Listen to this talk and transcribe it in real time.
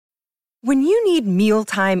When you need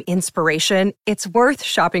mealtime inspiration, it's worth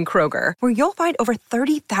shopping Kroger, where you'll find over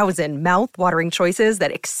 30,000 mouth-watering choices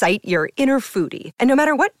that excite your inner foodie. And no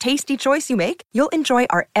matter what tasty choice you make, you'll enjoy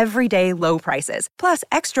our everyday low prices, plus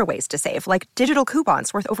extra ways to save, like digital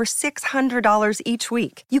coupons worth over $600 each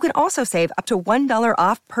week. You can also save up to $1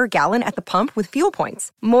 off per gallon at the pump with fuel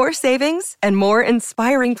points. More savings and more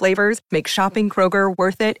inspiring flavors make shopping Kroger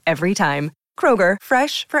worth it every time. Kroger,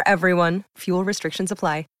 fresh for everyone. Fuel restrictions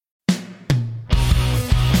apply.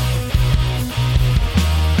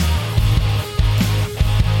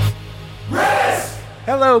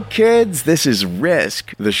 Hello, kids. This is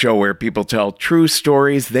Risk, the show where people tell true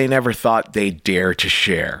stories they never thought they'd dare to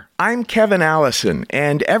share. I'm Kevin Allison,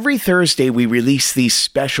 and every Thursday we release these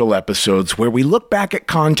special episodes where we look back at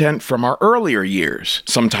content from our earlier years.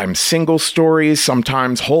 Sometimes single stories,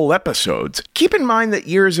 sometimes whole episodes. Keep in mind that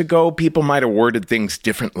years ago, people might have worded things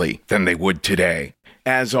differently than they would today.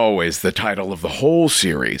 As always, the title of the whole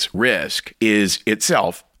series, Risk, is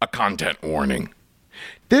itself a content warning.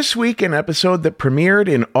 This week, an episode that premiered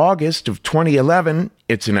in August of 2011,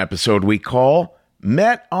 it's an episode we call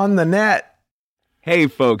Met on the Net. Hey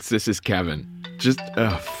folks, this is Kevin.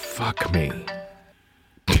 Fuck me.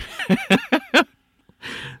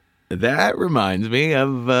 That reminds me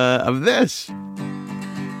of this.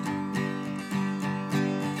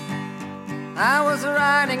 I was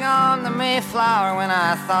riding on the Mayflower when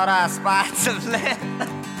I thought I spied some land.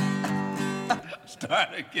 Start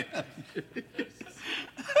again.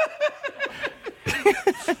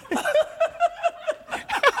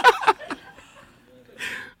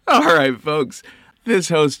 All right, folks. This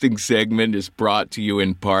hosting segment is brought to you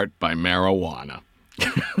in part by marijuana.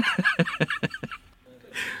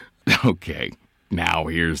 Okay, now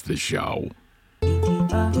here's the show.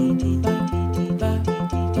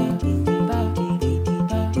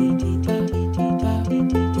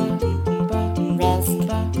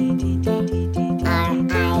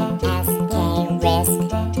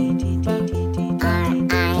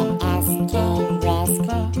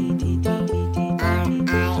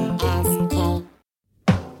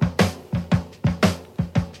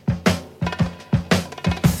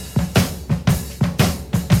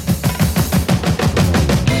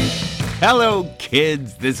 Hello,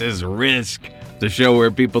 kids. This is Risk, the show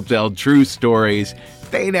where people tell true stories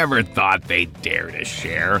they never thought they'd dare to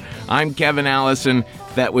share. I'm Kevin Allison.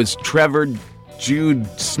 That was Trevor Jude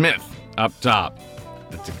Smith up top.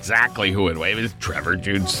 That's exactly who it was. It was Trevor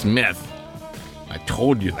Jude Smith. I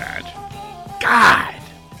told you that. God!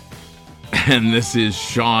 And this is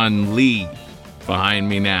Sean Lee behind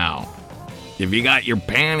me now. If you got your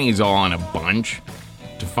panties all in a bunch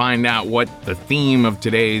to find out what the theme of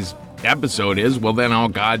today's episode is, well then I'll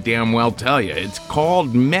goddamn well tell you. It's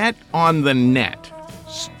called Met on the Net.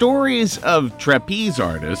 Stories of trapeze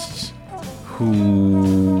artists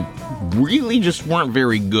who really just weren't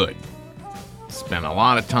very good. Spent a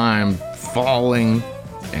lot of time falling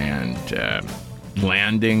and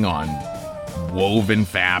landing on woven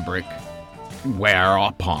fabric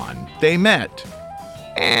whereupon they met.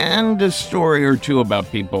 And a story or two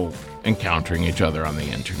about people encountering each other on the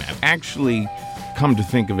internet. Actually, come to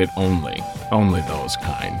think of it, only those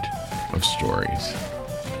kind of stories.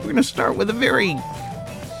 We're going to start with a very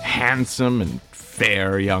handsome and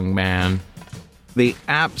fair young man. The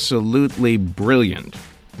absolutely brilliant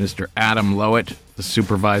Mr. Adam Lowett, the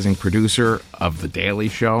supervising producer of The Daily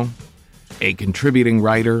Show, a contributing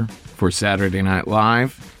writer for Saturday Night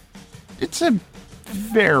Live. It's a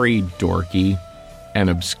very dorky and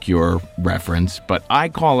obscure reference, but I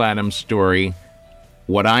call Adam's story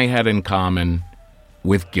What I Had in Common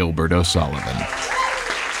with Gilbert O'Sullivan.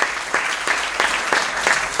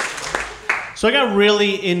 So I got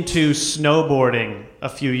really into snowboarding a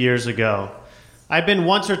few years ago. I've been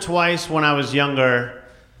once or twice when I was younger,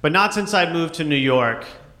 but not since I moved to New York.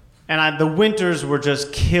 And the winters were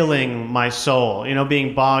just killing my soul. You know,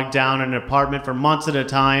 being bogged down in an apartment for months at a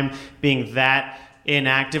time, being that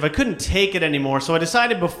inactive. I couldn't take it anymore. So I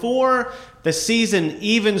decided before the season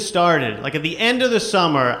even started, like at the end of the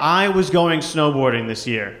summer, I was going snowboarding this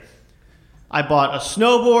year. I bought a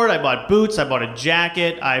snowboard, I bought boots, I bought a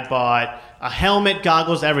jacket, I bought a helmet,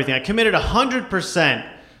 goggles, everything. I committed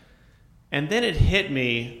 100%. And then it hit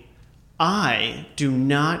me, I do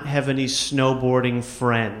not have any snowboarding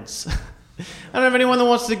friends. I don't have anyone that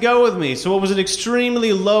wants to go with me. So it was an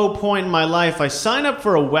extremely low point in my life. I signed up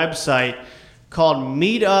for a website called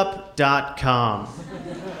meetup.com.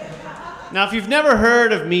 Now, if you've never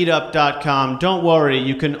heard of meetup.com, don't worry,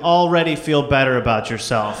 you can already feel better about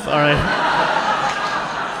yourself, all right?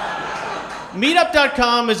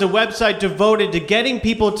 Meetup.com is a website devoted to getting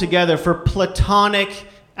people together for platonic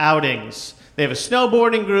outings. They have a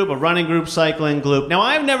snowboarding group, a running group, cycling group. Now,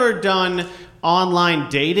 I've never done online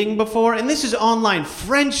dating before, and this is online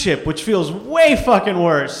friendship, which feels way fucking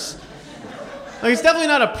worse. Like, it's definitely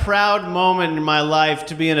not a proud moment in my life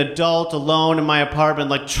to be an adult alone in my apartment,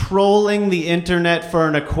 like trolling the internet for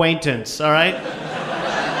an acquaintance, all right?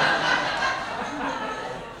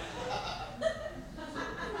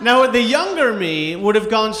 Now, the younger me would have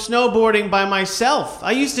gone snowboarding by myself.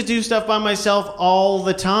 I used to do stuff by myself all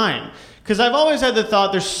the time. Because I've always had the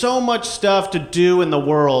thought there's so much stuff to do in the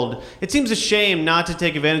world. It seems a shame not to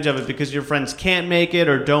take advantage of it because your friends can't make it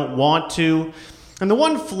or don't want to. And the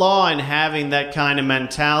one flaw in having that kind of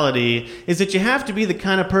mentality is that you have to be the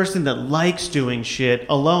kind of person that likes doing shit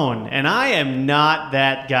alone. And I am not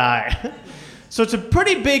that guy. So it's a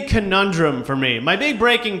pretty big conundrum for me. My big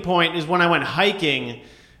breaking point is when I went hiking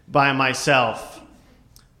by myself.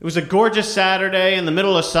 It was a gorgeous Saturday in the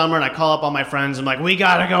middle of summer, and I call up all my friends. I'm like, we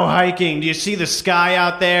gotta go hiking. Do you see the sky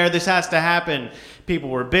out there? This has to happen. People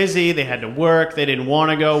were busy. They had to work. They didn't want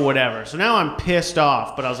to go, whatever. So now I'm pissed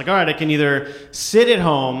off. But I was like, all right, I can either sit at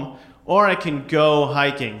home or I can go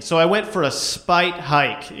hiking. So I went for a spite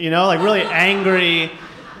hike, like really angry,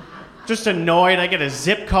 just annoyed. I get a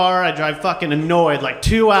zip car. I drive fucking annoyed, like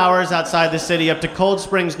 2 hours outside the city up to Cold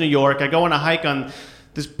Springs, New York. I go on a hike on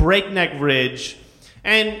this breakneck ridge.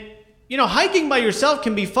 And, hiking by yourself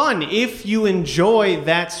can be fun if you enjoy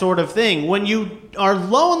that sort of thing. When you are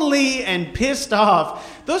lonely and pissed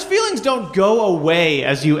off, those feelings don't go away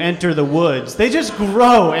as you enter the woods. They just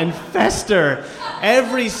grow and fester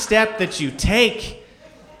every step that you take.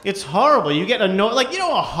 It's horrible. You get annoyed. Like,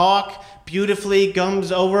 a hawk beautifully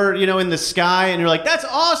comes over, in the sky, and you're like, that's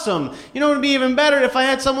awesome. It would be even better if I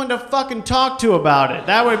had someone to fucking talk to about it.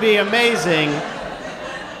 That would be amazing.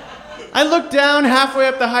 I looked down halfway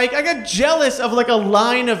up the hike. I got jealous of like a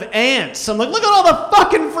line of ants. I'm like, look at all the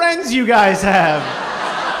fucking friends you guys have.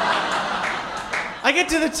 I get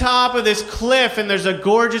to the top of this cliff and there's a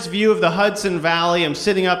gorgeous view of the Hudson Valley. I'm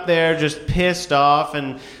sitting up there just pissed off.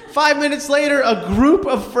 And 5 minutes later, a group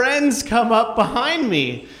of friends come up behind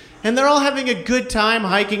me. And they're all having a good time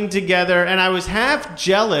hiking together. And I was half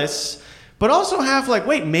jealous, but also half like,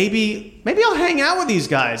 wait, maybe I'll hang out with these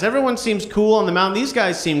guys. Everyone seems cool on the mountain. These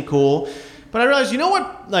guys seem cool. But I realized,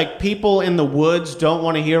 what, like, people in the woods don't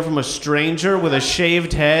want to hear from a stranger with a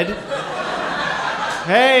shaved head?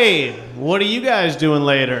 Hey, what are you guys doing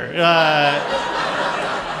later?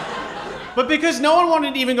 But because no one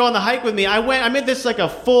wanted to even go on the hike with me, I made this like a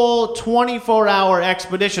full 24-hour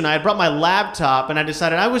expedition. I had brought my laptop, and I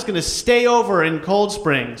decided I was going to stay over in Cold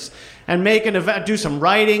Springs and make an event, do some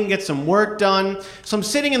writing, get some work done. So I'm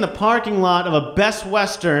sitting in the parking lot of a Best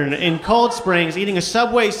Western in Cold Springs, eating a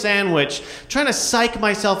Subway sandwich, trying to psych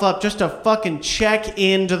myself up just to fucking check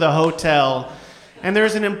into the hotel. And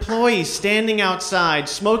there's an employee standing outside,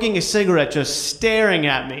 smoking a cigarette, just staring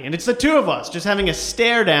at me. And it's the two of us, just having a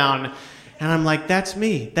stare down. And I'm like, that's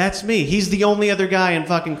me. He's the only other guy in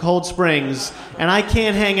fucking Cold Springs, and I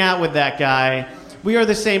can't hang out with that guy. We are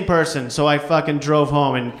the same person, so I fucking drove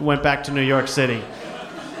home and went back to New York City.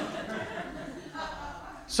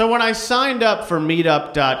 So when I signed up for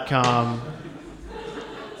meetup.com,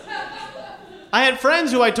 I had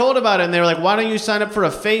friends who I told about it, and they were like, why don't you sign up for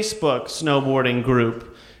a Facebook snowboarding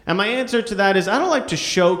group? And my answer to that is, I don't like to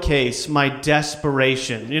showcase my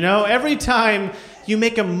desperation. Every time you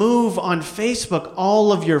make a move on Facebook,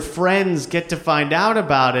 all of your friends get to find out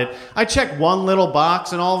about it. I check one little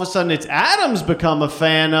box, and all of a sudden it's Adam's become a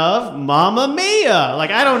fan of Mamma Mia.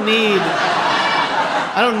 Like, I don't need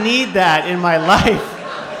that in my life.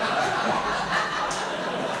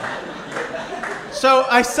 So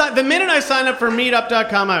the minute I sign up for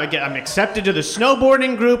meetup.com, I'm accepted to the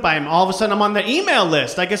snowboarding group. All of a sudden I'm on the email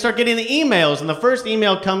list. I can start getting the emails, and the first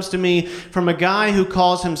email comes to me from a guy who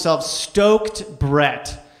calls himself Stoked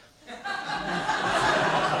Brett.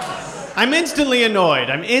 I'm instantly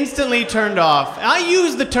annoyed. I'm instantly turned off. I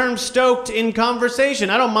use the term stoked in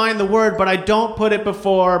conversation. I don't mind the word, but I don't put it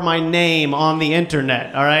before my name on the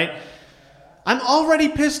internet, all right? I'm already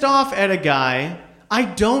pissed off at a guy I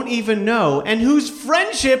don't even know, and whose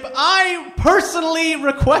friendship I personally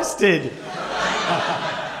requested.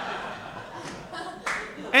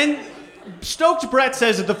 And Stoked Brett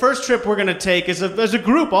says that the first trip we're going to take is as a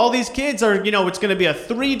group. All these kids are, it's going to be a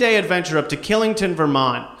 3-day adventure up to Killington,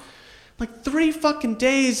 Vermont. Like, 3 fucking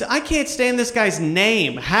days? I can't stand this guy's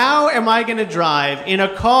name. How am I going to drive in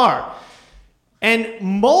a car? And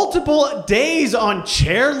multiple days on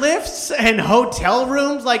chairlifts and hotel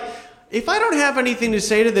rooms? Like, if I don't have anything to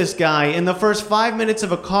say to this guy in the first 5 minutes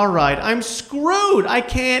of a car ride, I'm screwed. I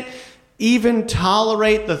can't even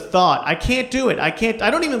tolerate the thought. I can't do it. I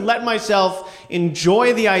don't even let myself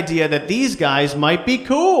enjoy the idea that these guys might be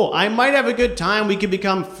cool. I might have a good time. We could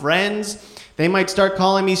become friends. They might start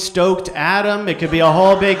calling me Stoked Adam. It could be a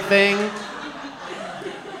whole big thing.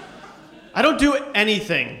 I don't do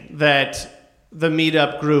anything that the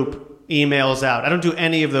meetup group emails out. I don't do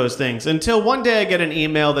any of those things until one day I get an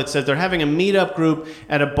email that says they're having a meetup group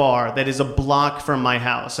at a bar that is a block from my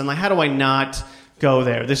house. And like, how do I not go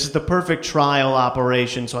there? This is the perfect trial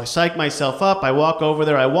operation. So I psych myself up. I walk over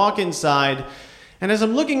there. I walk inside. And as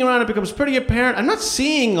I'm looking around, it becomes pretty apparent I'm not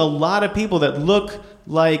seeing a lot of people that look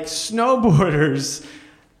like snowboarders.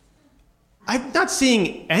 I'm not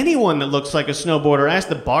seeing anyone that looks like a snowboarder. I asked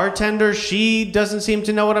the bartender. She doesn't seem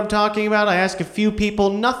to know what I'm talking about. I ask a few people.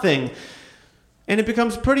 Nothing. And it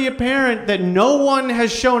becomes pretty apparent that no one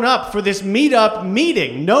has shown up for this meetup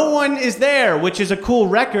meeting. No one is there, which is a cool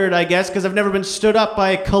record, I guess, because I've never been stood up by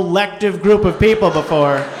a collective group of people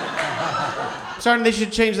before. Starting, they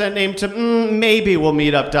should change that name to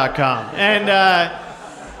maybewe'llmeetup.com.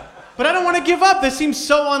 But I don't want to give up. This seems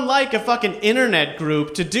so unlike a fucking internet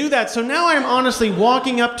group to do that. So now I'm honestly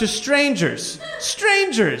walking up to strangers.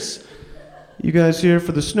 Strangers! You guys here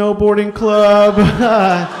for the snowboarding club?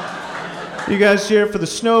 You guys here for the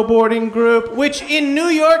snowboarding group? Which in New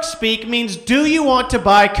York speak means, do you want to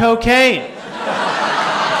buy cocaine?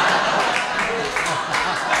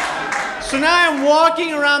 So now I'm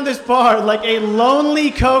walking around this bar like a lonely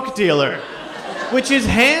coke dealer, which is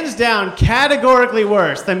hands down categorically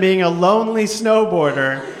worse than being a lonely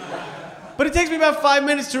snowboarder. But it takes me about 5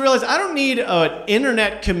 minutes to realize I don't need an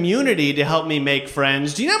internet community to help me make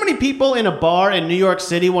friends. Do you know how many people in a bar in New York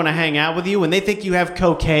City want to hang out with you when they think you have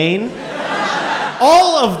cocaine?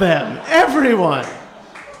 All of them. Everyone.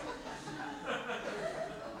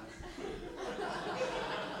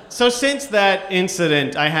 So since that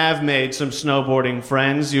incident, I have made some snowboarding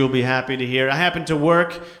friends, you'll be happy to hear. I happen to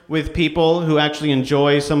work with people who actually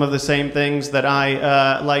enjoy some of the same things that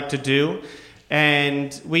I like to do.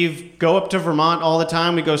 And we go up to Vermont all the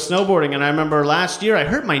time. We go snowboarding. And I remember last year, I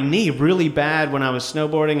hurt my knee really bad when I was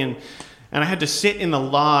snowboarding. And I had to sit in the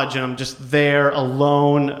lodge, and I'm just there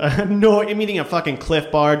alone. I'm eating a fucking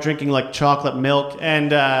Cliff Bar, drinking like chocolate milk.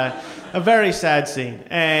 And a very sad scene.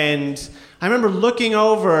 And I remember looking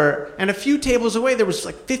over, and a few tables away, there was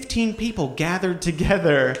like 15 people gathered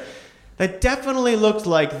together that definitely looked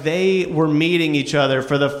like they were meeting each other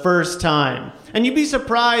for the first time. And you'd be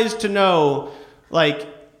surprised to know, like,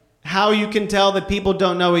 how you can tell that people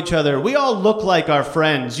don't know each other. We all look like our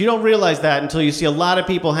friends. You don't realize that until you see a lot of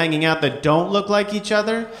people hanging out that don't look like each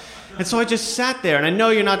other. And so I just sat there, and I know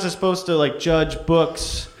you're not just supposed to, like, judge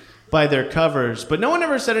books by their covers, but no one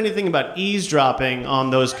ever said anything about eavesdropping on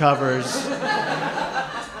those covers.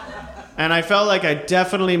 And I felt like I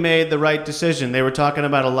definitely made the right decision. They were talking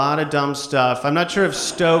about a lot of dumb stuff. I'm not sure if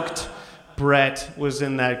Stoked Brett was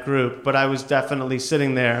in that group, but I was definitely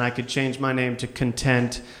sitting there, and I could change my name to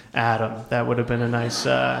Content Adam. That would have been a nice,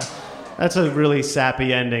 that's a really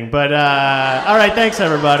sappy ending. But, all right, thanks,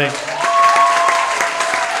 everybody.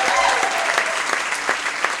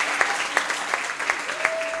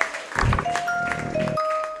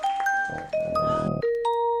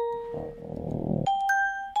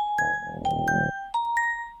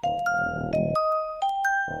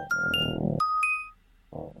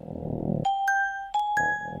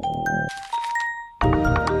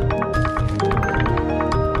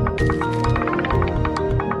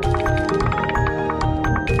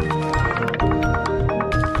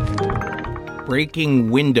 Breaking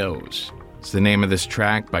Windows. It's the name of this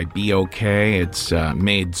track by BOK. It's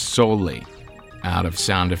made solely out of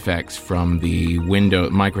sound effects from the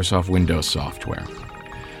Microsoft Windows software.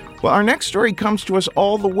 Well, our next story comes to us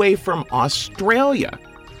all the way from Australia.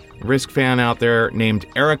 A Risk fan out there named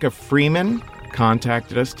Erica Freeman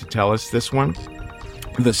contacted us to tell us this one.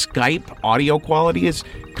 The Skype audio quality is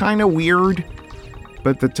kind of weird,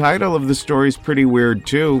 but the title of the story is pretty weird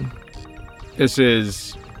too. This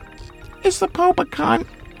is the Pope a cunt?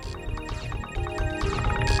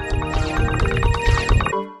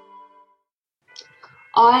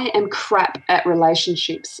 I am crap at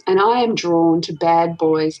relationships, and I am drawn to bad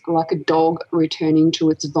boys like a dog returning to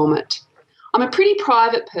its vomit. I'm a pretty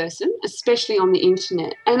private person, especially on the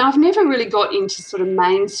internet, and I've never really got into sort of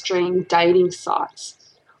mainstream dating sites.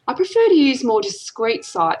 I prefer to use more discreet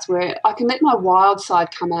sites where I can let my wild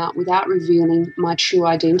side come out without revealing my true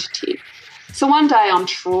identity. So one day I'm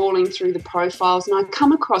trawling through the profiles and I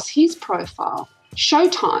come across his profile,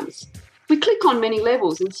 Showtime's. We click on many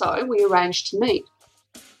levels, and so we arranged to meet.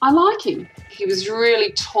 I like him. He was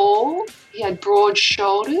really tall, he had broad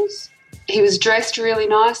shoulders, He was dressed really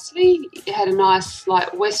nicely. He had a nice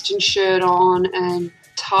like Western shirt on and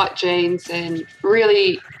tight jeans and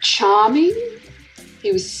really charming.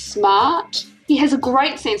 He was smart. He has a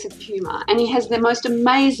great sense of humour and he has the most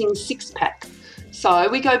amazing six-pack. So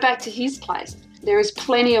we go back to his place. There is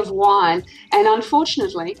plenty of wine and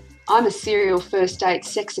unfortunately, I'm a serial first date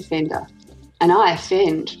sex offender and I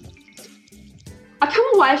offend. I come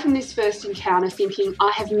away from this first encounter thinking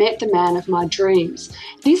I have met the man of my dreams.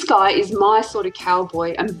 This guy is my sort of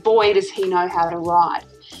cowboy and boy does he know how to ride.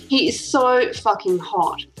 He is so fucking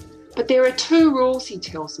hot. But there are 2 rules he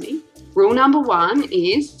tells me. Rule number 1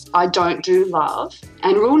 is I don't do love.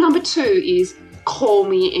 And rule number 2 is call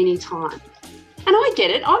me anytime. And I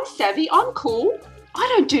get it, I'm savvy, I'm cool. I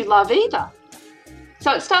don't do love either.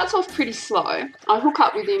 So it starts off pretty slow. I hook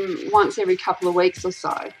up with him once every couple of weeks or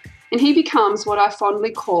so. And he becomes what I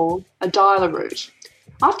fondly call a dial-a-root.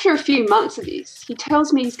 After a few months of this, he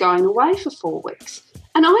tells me he's going away for 4 weeks.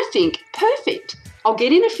 And I think, perfect. I'll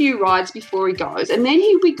get in a few rides before he goes and then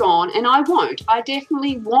he'll be gone and I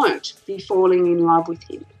definitely won't be falling in love with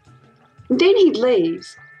him. And then he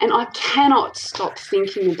leaves and I cannot stop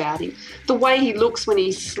thinking about him. The way he looks when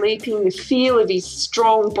he's sleeping, the feel of his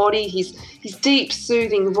strong body, his deep,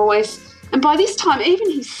 soothing voice. And by this time,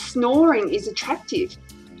 even his snoring is attractive.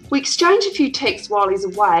 We exchange a few texts while he's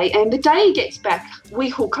away and the day he gets back, we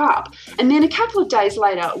hook up. And then a couple of days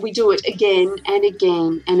later, we do it again and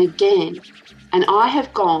again and again. And I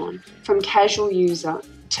have gone from casual user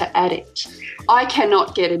to addict. I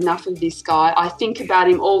cannot get enough of this guy. I think about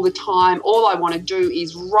him all the time. All I want to do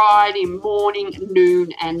is ride him morning,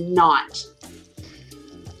 noon and night.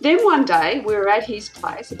 Then one day we were at his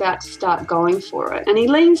place about to start going for it and he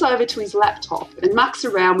leans over to his laptop and mucks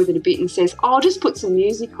around with it a bit and says, I'll just put some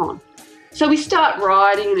music on. So we start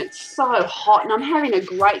riding and it's so hot and I'm having a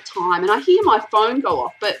great time and I hear my phone go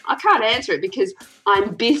off but I can't answer it because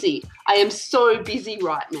I'm busy. I am so busy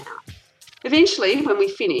right now. Eventually, when we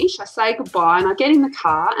finish, I say goodbye and I get in the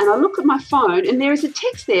car and I look at my phone and there is a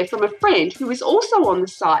text there from a friend who is also on the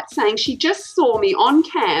site saying she just saw me on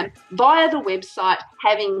cam via the website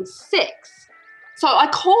having sex. So I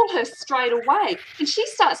call her straight away and she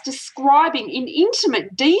starts describing in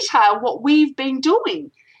intimate detail what we've been doing.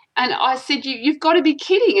 And I said, you've got to be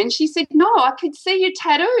kidding. And she said, no, I could see your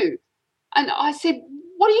tattoo. And I said,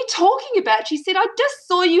 what are you talking about? She said, I just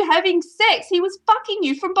saw you having sex. He was fucking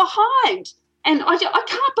you from behind. And I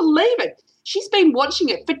can't believe it. She's been watching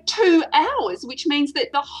it for 2 hours, which means that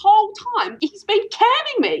the whole time he's been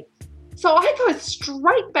camming me. So I go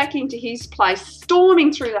straight back into his place,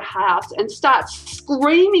 storming through the house and start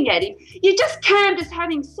screaming at him, you just cammed us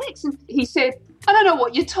having sex. And he said, I don't know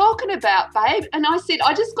what you're talking about, babe. And I said,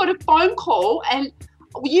 I just got a phone call and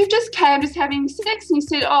you've just cammed us having sex. And he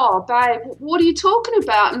said, oh, babe, what are you talking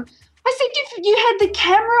about? And I said, you had the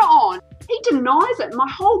camera on. He denies it. My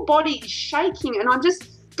whole body is shaking and I'm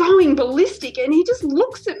just going ballistic. And he just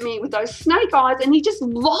looks at me with those snake eyes and he just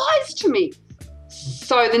lies to me.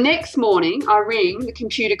 So the next morning I ring the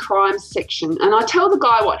computer crimes section and I tell the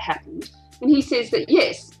guy what happened. And he says that,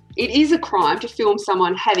 yes, it is a crime to film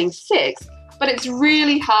someone having sex, but it's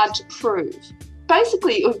really hard to prove.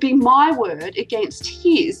 Basically, it would be my word against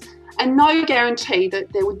his and no guarantee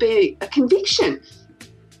that there would be a conviction.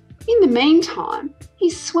 In the meantime,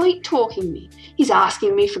 he's sweet-talking me. He's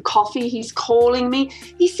asking me for coffee. He's calling me.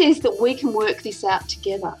 He says that we can work this out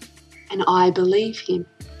together. And I believe him.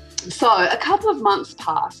 So a couple of months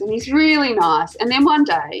pass and he's really nice. And then one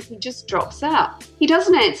day he just drops out. He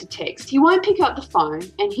doesn't answer text. He won't pick up the phone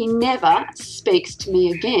and he never speaks to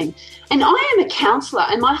me again. And I am a counsellor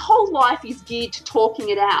and my whole life is geared to talking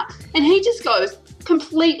it out. And he just goes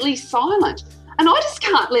completely silent. And I just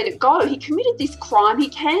can't let it go. He committed this crime. He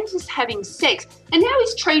cams us having sex. And now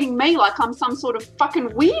he's treating me like I'm some sort of fucking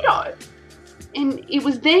weirdo. And it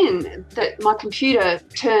was then that my computer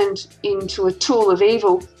turned into a tool of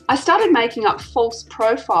evil. I started making up false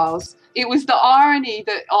profiles. It was the irony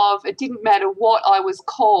of it didn't matter what I was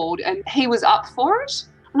called and he was up for it.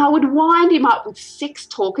 And I would wind him up with sex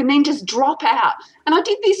talk and then just drop out. And I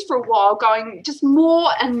did this for a while, going just more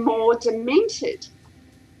and more demented.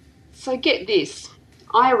 So get this,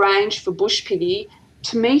 I arranged for Bush Piggy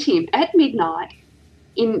to meet him at midnight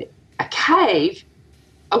in a cave,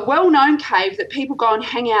 a well-known cave that people go and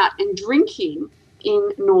hang out and drink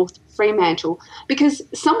in North Fremantle, because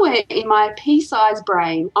somewhere in my pea-sized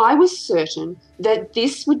brain, I was certain that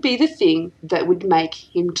this would be the thing that would make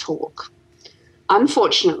him talk.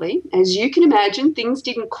 Unfortunately, as you can imagine, things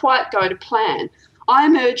didn't quite go to plan. I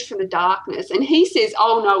emerge from the darkness and he says,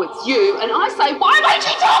 oh no, it's you. And I say, why won't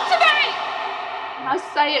you talk to me? And I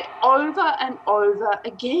say it over and over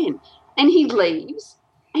again. And he leaves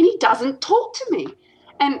and he doesn't talk to me.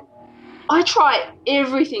 And I try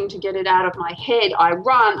everything to get it out of my head. I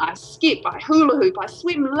run, I skip, I hula hoop, I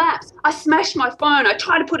swim laps, I smash my phone, I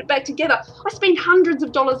try to put it back together. I spend hundreds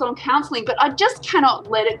of dollars on counselling, but I just cannot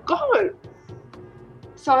let it go.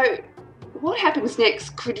 So what happens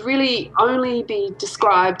next could really only be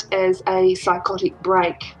described as a psychotic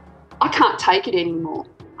break. I can't take it anymore.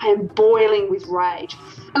 I am boiling with rage.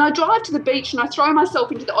 And I drive to the beach and I throw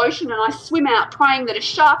myself into the ocean and I swim out praying that a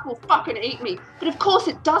shark will fucking eat me. But of course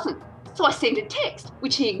it doesn't. So I send a text,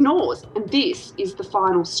 which he ignores, and this is the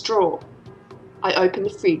final straw. I open the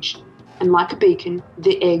fridge and like a beacon,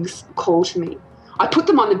 the eggs call to me. I put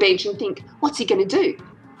them on the bench and think, what's he going to do?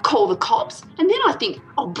 Call the cops? And then I think,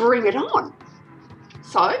 I'll bring it on.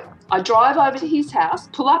 So I drive over to his house,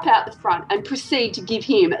 pull up out the front and proceed to give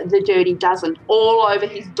him the dirty dozen all over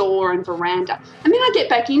his door and veranda. And then I get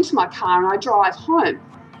back into my car and I drive home.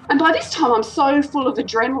 And by this time I'm so full of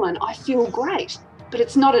adrenaline, I feel great, but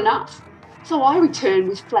it's not enough. So I return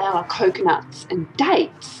with flour, coconuts and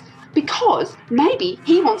dates because maybe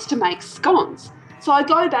he wants to make scones. So I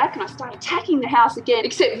go back and I start attacking the house again,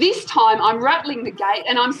 except this time I'm rattling the gate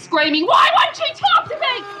and I'm screaming, why won't you talk to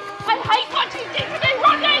me? I hate what you did to me,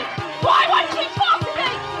 Rodney! Why won't you talk to me?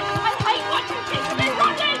 I hate what you did to me,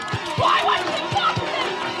 Rodney! Why won't you talk to me?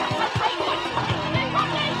 I hate what you did to me,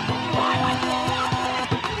 Rodney! Why won't you talk to me?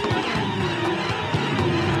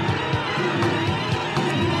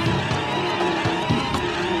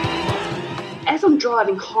 As I'm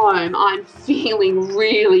driving home, I'm feeling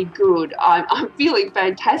really good. I'm feeling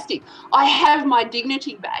fantastic. I have my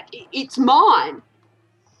dignity back. It's mine.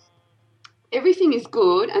 Everything is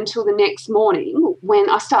good until the next morning when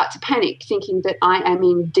I start to panic, thinking that I am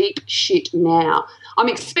in deep shit now. I'm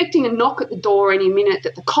expecting a knock at the door any minute,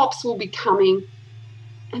 that the cops will be coming.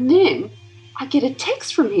 And then I get a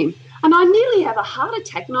text from him and I nearly have a heart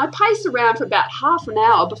attack and I pace around for about half an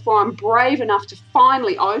hour before I'm brave enough to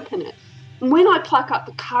finally open it. And when I pluck up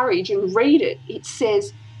the courage and read it, it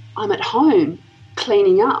says, I'm at home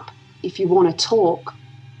cleaning up if you want to talk.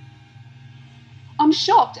 I'm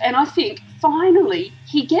shocked and I think, finally,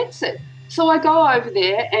 he gets it. So I go over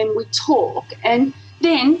there and we talk and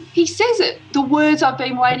then he says it, the words I've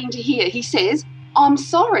been waiting to hear. He says, I'm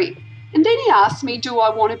sorry. And then he asks me, do I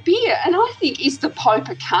want a beer? And I think, is the Pope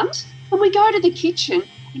a cunt? And we go to the kitchen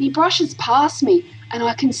and he brushes past me and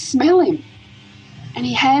I can smell him. And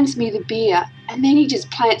he hands me the beer and then he just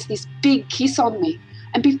plants this big kiss on me.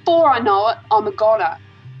 And before I know it, I'm a goner.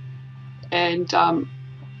 And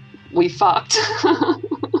we fucked.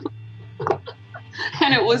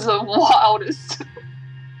 And it was the wildest,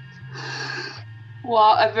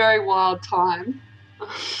 a very wild time.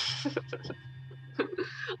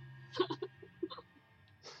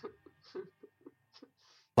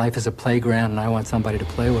 Life is a playground and I want somebody to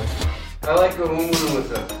play with. I like a woman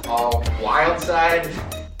with a all wild side.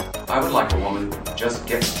 I would like a woman who just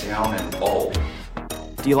gets down and bold.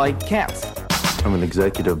 Do you like cats? I'm an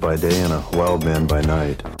executive by day and a wild man by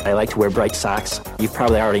night. I like to wear bright socks. You've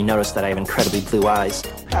probably already noticed that I have incredibly blue eyes.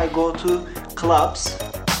 I go to clubs,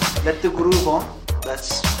 let the groove on.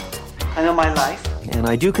 That's kind of my life. And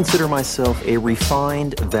I do consider myself a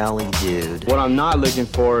refined valley dude. What I'm not looking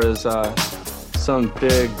for is some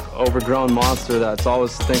big, overgrown monster that's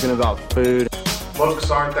always thinking about food. Looks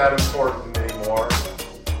aren't that important anymore.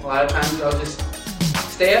 A lot of times I'll just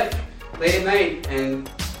stay up late at night and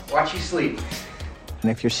watch you sleep. And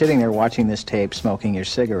if you're sitting there watching this tape smoking your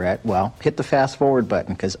cigarette, well, hit the fast forward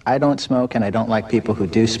button, because I don't smoke and I don't like people who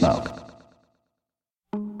do smoke.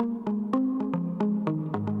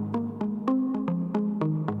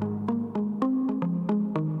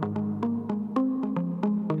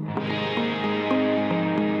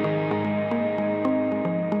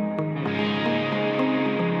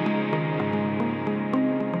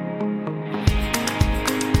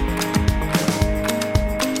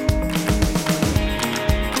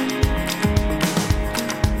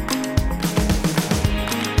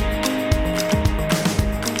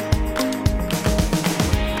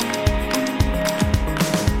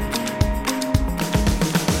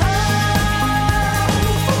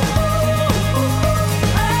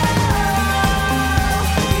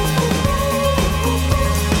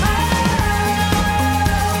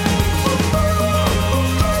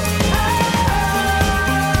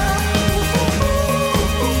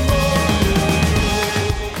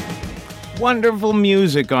 Wonderful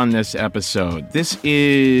music on this episode. This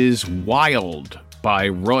is Wild by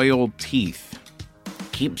Royal Teeth.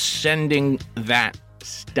 Keep sending that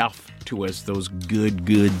stuff to us, those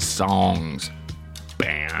good songs.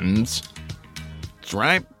 Bands. That's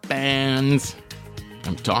right, bands.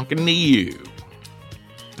 I'm talking to you.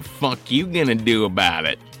 The fuck you gonna do about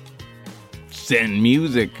it? Send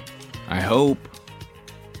music, I hope.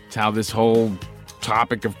 It's how this whole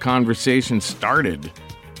topic of conversation started.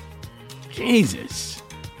 Jesus.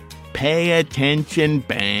 Pay attention,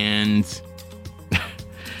 bands.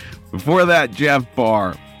 Before that, Jeff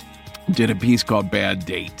Barr did a piece called Bad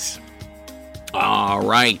Dates. All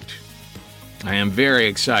right. I am very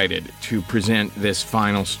excited to present this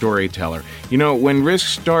final storyteller. You know, when Risk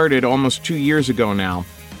started almost 2 years ago now,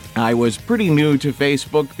 I was pretty new to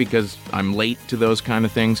Facebook because I'm late to those kind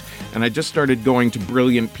of things, and I just started going to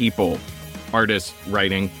brilliant people, artists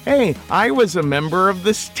writing, "Hey, I was a member of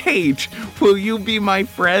the stage. Will you be my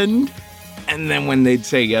friend?" And then when they'd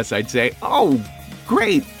say yes, I'd say, "Oh,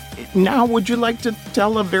 great. Now would you like to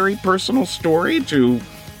tell a very personal story to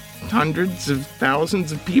hundreds of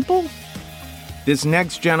thousands of people?" This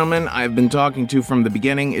next gentleman I've been talking to from the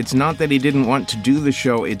beginning, it's not that he didn't want to do the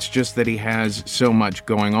show, it's just that he has so much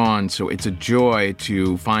going on, so it's a joy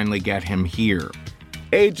to finally get him here.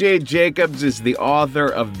 A.J. Jacobs is the author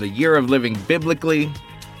of The Year of Living Biblically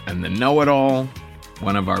and The Know-It-All,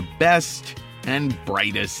 one of our best and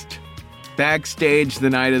brightest. Backstage the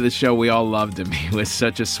night of the show, we all loved him. He was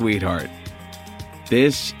such a sweetheart.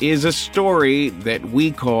 This is a story that we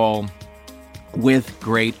call With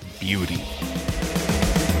Great Beauty.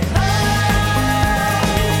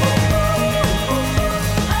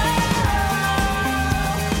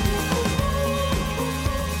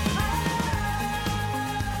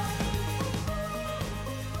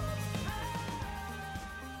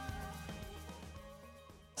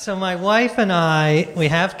 So my wife and I, we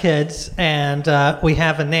have kids, and we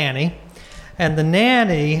have a nanny. And the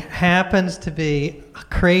nanny happens to be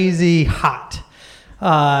crazy hot.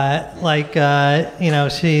 Her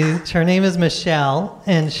name is Michelle,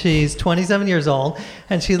 and she's 27 years old,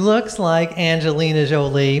 and she looks like Angelina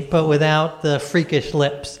Jolie, but without the freakish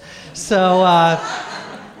lips. So,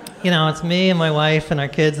 it's me and my wife and our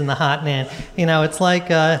kids and the hot nan. It's like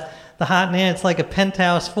the hot nan, it's like a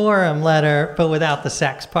Penthouse Forum letter, but without the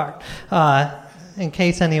sex part. In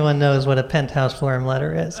case anyone knows what a Penthouse Forum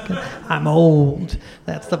letter is. I'm old.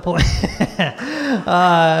 That's the point.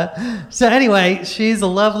 So anyway, she's a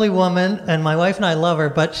lovely woman, and my wife and I love her,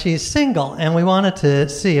 but she's single, and we wanted to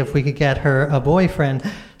see if we could get her a boyfriend.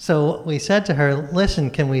 So we said to her, "Listen,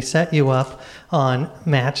 can we set you up on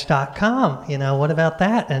Match.com? What about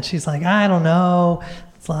that?" And she's like, "I don't know.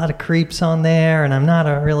 There's a lot of creeps on there, and I'm not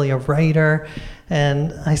really a writer."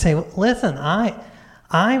 And I say, "Listen,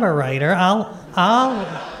 I'm a writer. I'll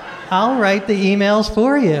write the emails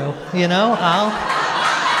for you.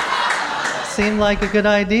 Seemed like a good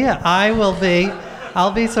idea.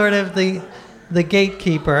 I'll be sort of the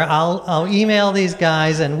gatekeeper. I'll email these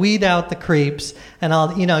guys and weed out the creeps, and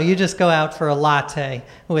you just go out for a latte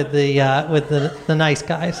with the nice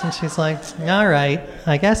guys." And she's like, "All right,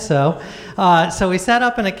 I guess so." So we set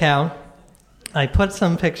up an account. I put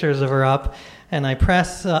some pictures of her up, and I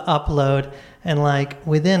press upload, and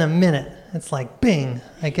within a minute, it's like bing,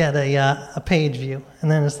 I get a page view, and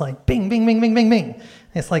then it's like bing, bing, bing, bing, bing, bing.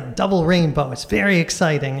 It's like double rainbow. It's very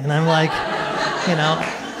exciting, and I'm like,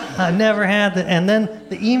 I've never had that. And then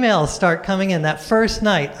the emails start coming in. That first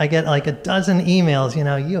night, I get like a dozen emails.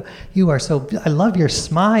 You are so. I love your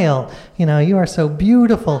smile. You are so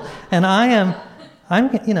beautiful. And I'm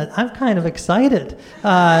kind of excited.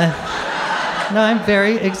 I'm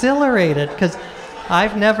very exhilarated because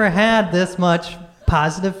I've never had this much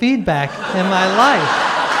positive feedback in my life.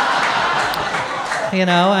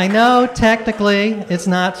 I know technically it's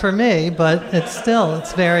not for me, but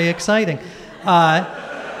it's very exciting.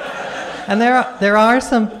 And there are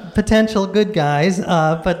some potential good guys,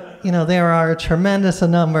 but there are a tremendous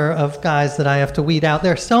number of guys that I have to weed out.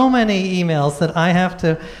 There are so many emails that I have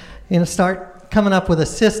to start coming up with a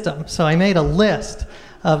system. So I made a list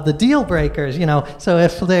of the deal breakers, So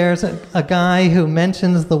if there's a guy who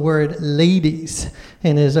mentions the word ladies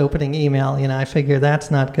in his opening email, I figure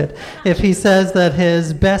that's not good. If he says that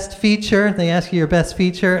his best feature, they ask you your best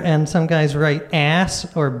feature, and some guys write ass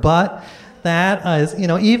or butt, that is,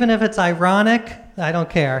 even if it's ironic, I don't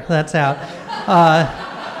care. That's out.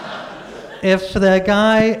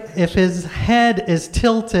 If his head is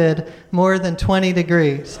tilted more than 20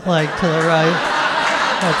 degrees, like to the right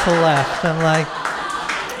or to the left, I'm like,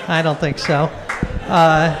 I don't think so.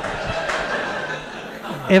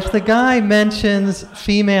 If the guy mentions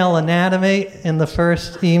female anatomy in the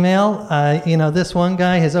first email, this one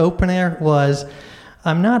guy, his opener was,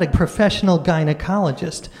 "I'm not a professional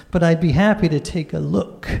gynecologist, but I'd be happy to take a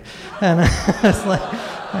look." And it's like,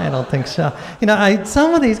 I don't think so.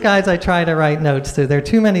 Some of these guys I try to write notes to. There are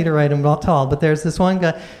too many to write them all, but there's this one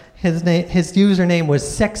guy, his username was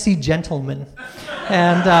Sexy Gentleman.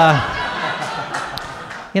 And,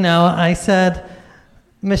 I said,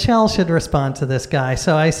 Michelle should respond to this guy.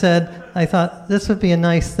 So I thought this would be a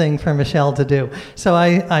nice thing for Michelle to do. So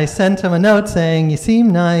I sent him a note saying, you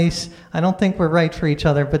seem nice. I don't think we're right for each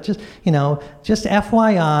other, but just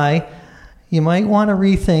FYI, you might want to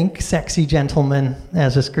rethink Sexy Gentleman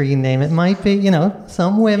as a screen name. It might be,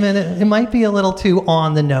 some women, it might be a little too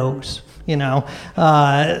on the nose,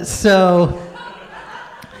 So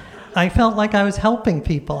I felt like I was helping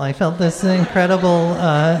people. I felt this incredible,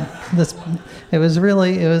 it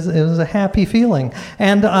was a happy feeling.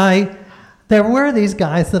 And there were these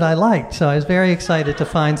guys that I liked, so I was very excited to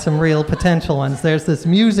find some real potential ones. There's this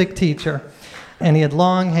music teacher, and he had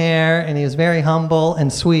long hair, and he was very humble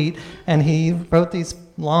and sweet, and he wrote these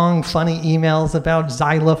long, funny emails about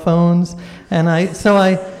xylophones. And I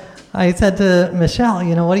said to Michelle,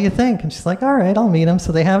 what do you think? And she's like, all right, I'll meet him.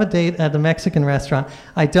 So they have a date at a Mexican restaurant.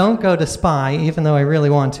 I don't go to Spy, even though I really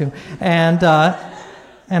want to.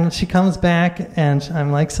 And she comes back, and I'm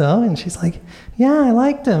like, so? And she's like, yeah, I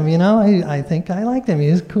liked him, I think I liked him. He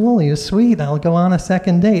was cool, he was sweet. I'll go on a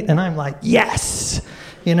second date. And I'm like, yes!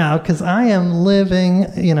 Because I am living,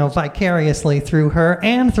 vicariously through her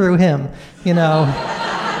and through him,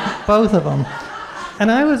 both of them. And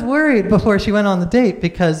I was worried before she went on the date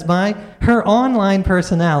because her online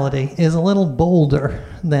personality is a little bolder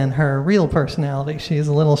than her real personality. She's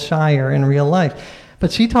a little shyer in real life.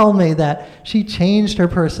 But she told me that she changed her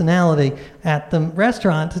personality at the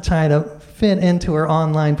restaurant to try to fit into her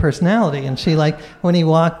online personality. And she, when he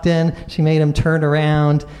walked in, she made him turn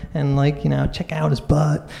around and, check out his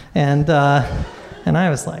butt. And I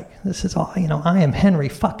was like, this is all, I am Henry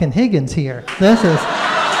fucking Higgins here.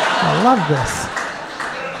 I love this.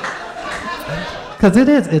 Because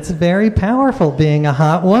it's very powerful being a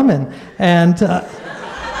hot woman. And it's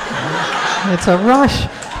a rush.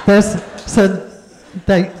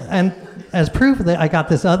 And as proof of that, I got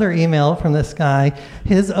this other email from this guy.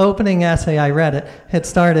 His opening essay, I read it. It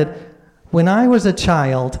started, when I was a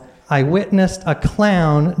child, I witnessed a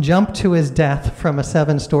clown jump to his death from a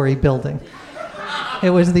 7-story building.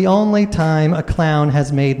 It was the only time a clown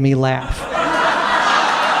has made me laugh.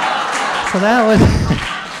 So that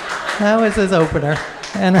was his opener.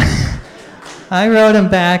 And I wrote him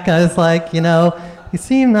back. I was like, you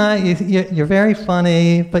seem nice, you're very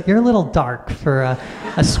funny, but you're a little dark for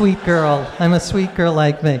a sweet girl. I'm a sweet girl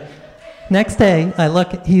like me. Next day, I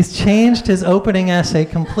look, he's changed his opening essay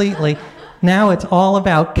completely. Now it's all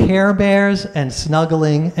about Care Bears and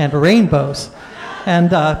snuggling and rainbows. And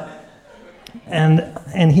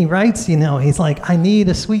he writes, he's like, I need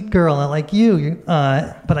a sweet girl like you,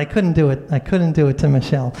 but I couldn't do it. I couldn't do it to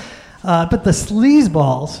Michelle. But the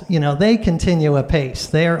sleazeballs, they continue apace.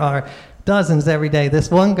 There are dozens every day.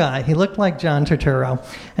 This one guy, he looked like John Turturro,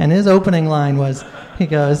 and his opening line was, he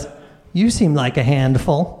goes, you seem like a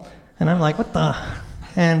handful. And I'm like, what the?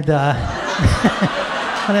 And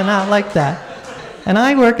I did not like that. And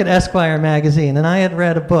I work at Esquire magazine, and I had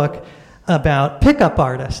read a book about pickup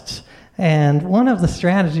artists. And one of the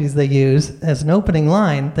strategies they use as an opening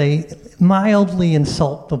line, they mildly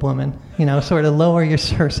insult the woman, sort of lower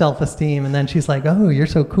her self-esteem, and then she's like, oh, you're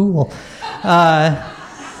so cool.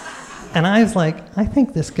 And I was like, I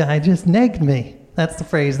think this guy just negged me. That's the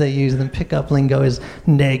phrase they use in pickup lingo, is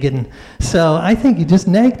negging. So I think he just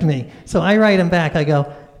negged me. So I write him back, I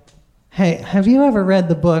go, hey, have you ever read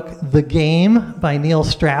the book The Game by Neil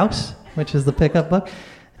Strauss, which is the pickup book?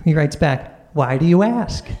 He writes back, why do you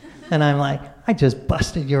ask? And I'm like, I just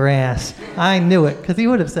busted your ass. I knew it, because he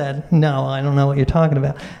would have said, no, I don't know what you're talking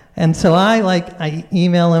about. And so I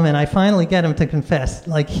email him, and I finally get him to confess,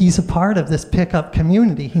 he's a part of this pickup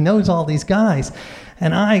community. He knows all these guys.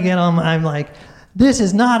 And I get him, I'm like, this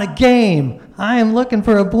is not a game. I am looking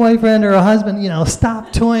for a boyfriend or a husband.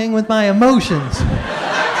 Stop toying with my emotions.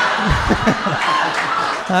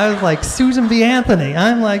 I was like Susan B. Anthony.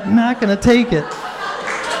 I'm like, not going to take it.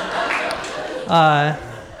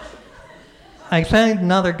 I found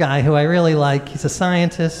another guy who I really like. He's a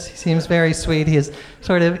scientist. He seems very sweet. He has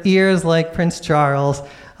sort of ears like Prince Charles.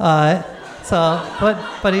 But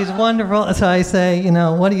he's wonderful. So I say,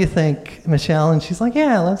 what do you think, Michelle? And she's like,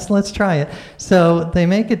 yeah, let's try it. So they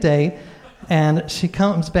make a date, and she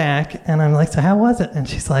comes back, and I'm like, so how was it? And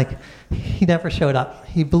she's like, he never showed up.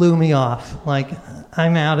 He blew me off.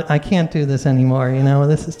 I'm out. I can't do this anymore.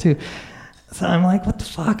 This is too. So I'm like, what the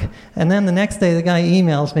fuck? And then the next day, the guy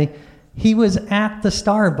emails me. He was at the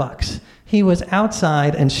Starbucks. He was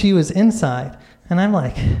outside, and she was inside. And I'm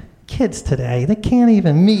like, kids today, they can't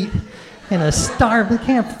even meet in a they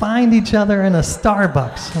can't find each other in a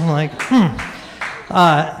Starbucks. I'm like,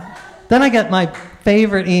 Then I get my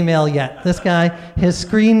favorite email yet. This guy, his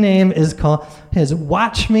screen name is called his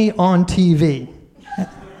Watch Me on TV.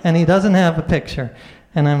 And he doesn't have a picture.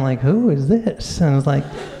 And I'm like, who is this? And I was like,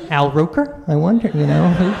 Al Roker? I wonder,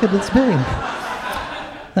 who could this be?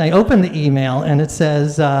 I open the email and it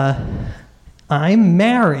says, I'm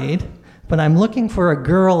married, but I'm looking for a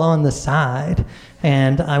girl on the side.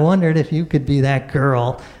 And I wondered if you could be that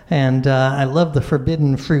girl. And I love the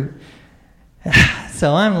forbidden fruit.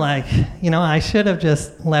 So I'm like, I should have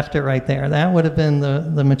just left it right there. That would have been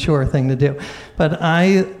the mature thing to do. But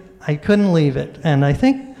I couldn't leave it. And I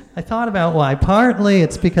thought about why. Partly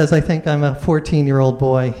it's because I think I'm a 14-year-old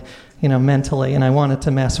boy, mentally, and I wanted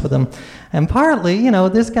to mess with him. And partly,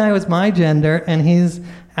 this guy was my gender, and he's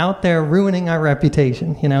out there ruining our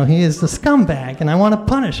reputation. He is a scumbag, and I want to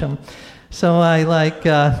punish him. So I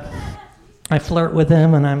flirt with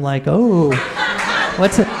him, and I'm like, oh,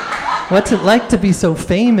 what's it like to be so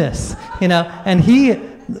famous? And he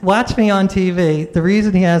Watch Me on TV. The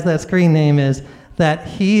reason he has that screen name is that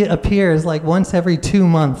he appears like once every 2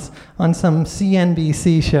 months on some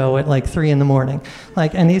CNBC show at like 3 a.m.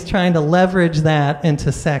 And he's trying to leverage that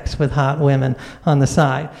into sex with hot women on the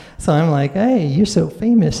side. So I'm like, hey, you're so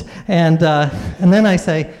famous. And then I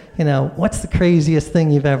say, what's the craziest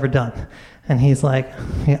thing you've ever done? And he's like,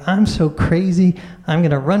 yeah, I'm so crazy, I'm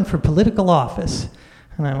going to run for political office.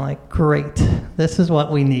 And I'm like, great, this is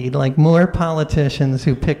what we need, like more politicians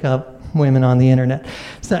who pick up women on the internet.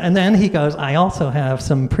 So, and then he goes, I also have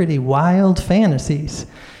some pretty wild fantasies.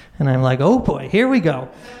 And I'm like, oh boy, here we go.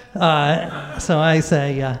 So I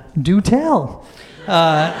say, do tell.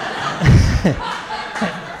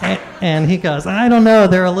 And he goes, I don't know,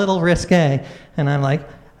 they're a little risque. And I'm like,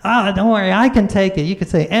 don't worry, I can take it. You can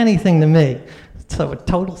say anything to me. So a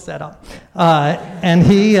total setup. And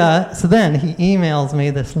so then he emails me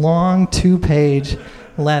this long 2-page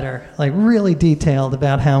letter, like really detailed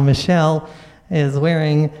about how Michelle is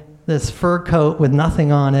wearing this fur coat with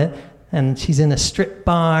nothing on it, and she's in a strip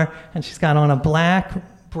bar, and she's got on a black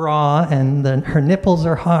bra, and her nipples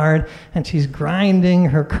are hard, and she's grinding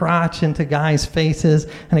her crotch into guys' faces,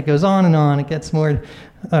 and it goes on and on. It gets more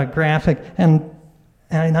graphic, and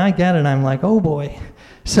I get it. I'm like, oh boy.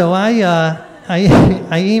 So I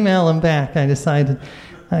email him back. I decided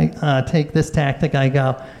I take this tactic. I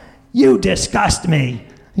go, you disgust me.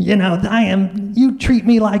 You treat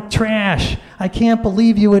me like trash. I can't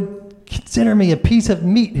believe you would consider me a piece of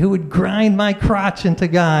meat who would grind my crotch into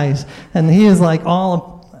guys. And he is like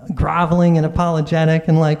all groveling and apologetic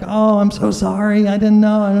and like, oh, I'm so sorry. I don't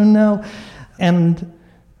know. And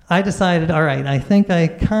I decided, all right, I think I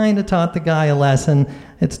kind of taught the guy a lesson.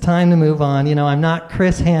 It's time to move on. I'm not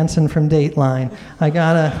Chris Hansen from Dateline. I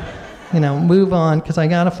gotta, move on because I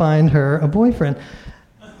gotta find her a boyfriend.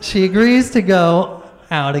 She agrees to go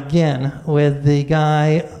out again with the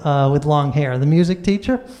guy with long hair, the music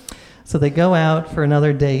teacher. So they go out for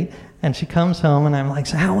another date, and she comes home, and I'm like,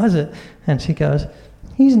 so how was it? And she goes,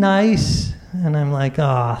 he's nice. And I'm like,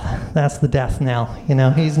 that's the death knell.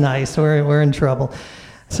 He's nice. We're in trouble.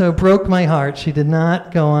 So it broke my heart. She did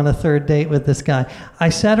not go on a third date with this guy. I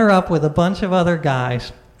set her up with a bunch of other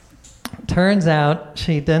guys. Turns out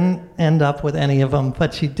she didn't end up with any of them,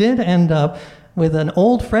 but she did end up with an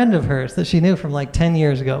old friend of hers that she knew from like 10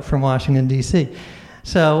 years ago from Washington, D.C.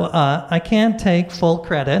 So I can't take full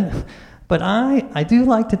credit, but I do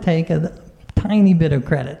like to take a tiny bit of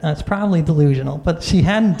credit. That's probably delusional, but she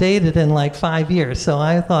hadn't dated in like 5 years, so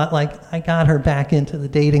I thought I got her back into the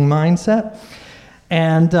dating mindset.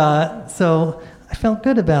 And so I felt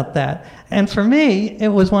good about that. And for me, it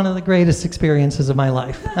was one of the greatest experiences of my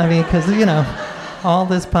life. I mean, because, all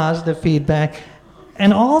this positive feedback.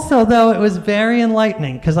 And also, though, it was very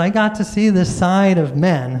enlightening because I got to see this side of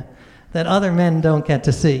men that other men don't get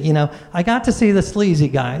to see. I got to see the sleazy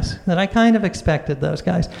guys that I kind of expected those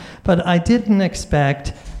guys. But I didn't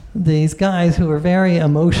expect these guys who were very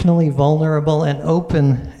emotionally vulnerable and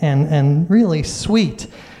open and really sweet.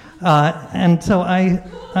 And so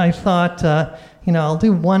I thought, I'll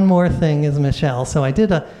do one more thing as Michelle. So I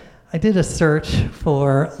did a search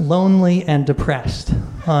for lonely and depressed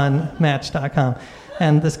on Match.com.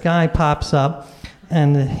 And this guy pops up,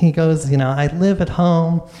 and he goes, I live at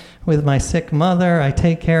home with my sick mother. I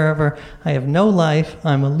take care of her. I have no life.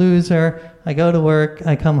 I'm a loser. I go to work.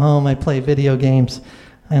 I come home. I play video games,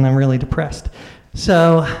 and I'm really depressed.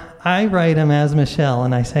 So I write him as Michelle,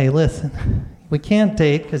 and I say, listen, We can't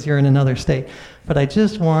date because you're in another state. But I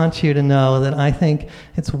just want you to know that I think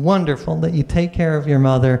it's wonderful that you take care of your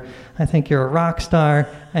mother. I think you're a rock star,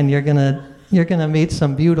 and you're gonna meet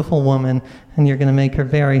some beautiful woman, and you're gonna make her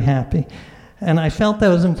very happy. And I felt that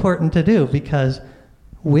was important to do because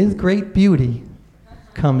with great beauty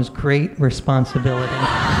comes great responsibility.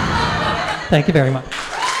 Thank you very much.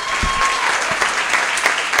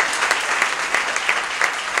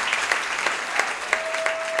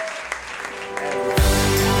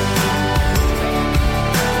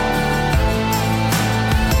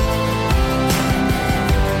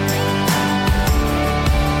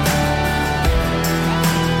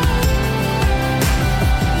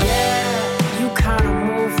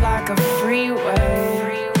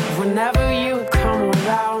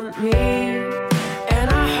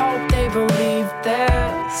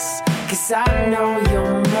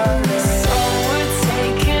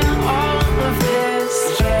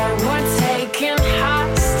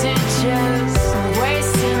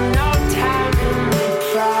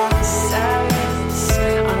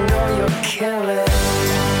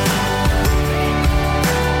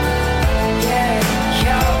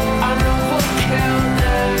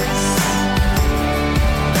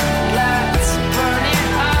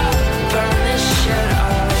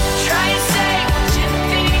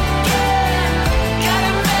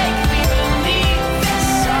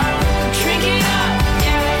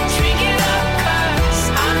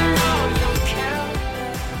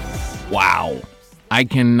 I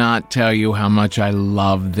cannot tell you how much I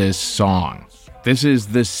love this song. This is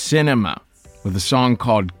The Cinema with a song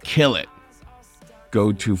called Kill It.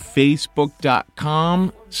 Go to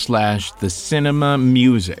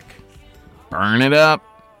facebook.com/thecinemamusic. Burn it up.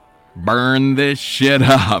 Burn this shit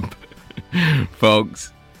up.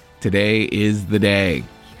 Folks, today is the day.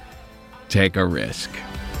 Take a risk.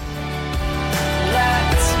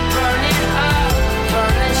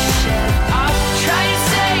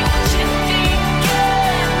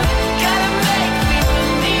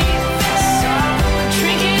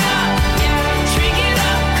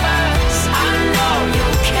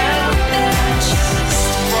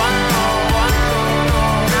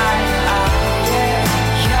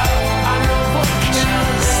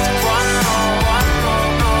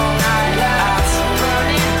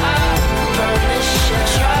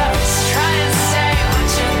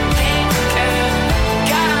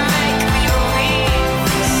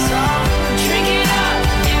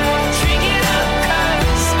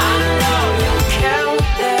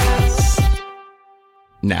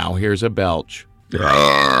 Now here's a belch.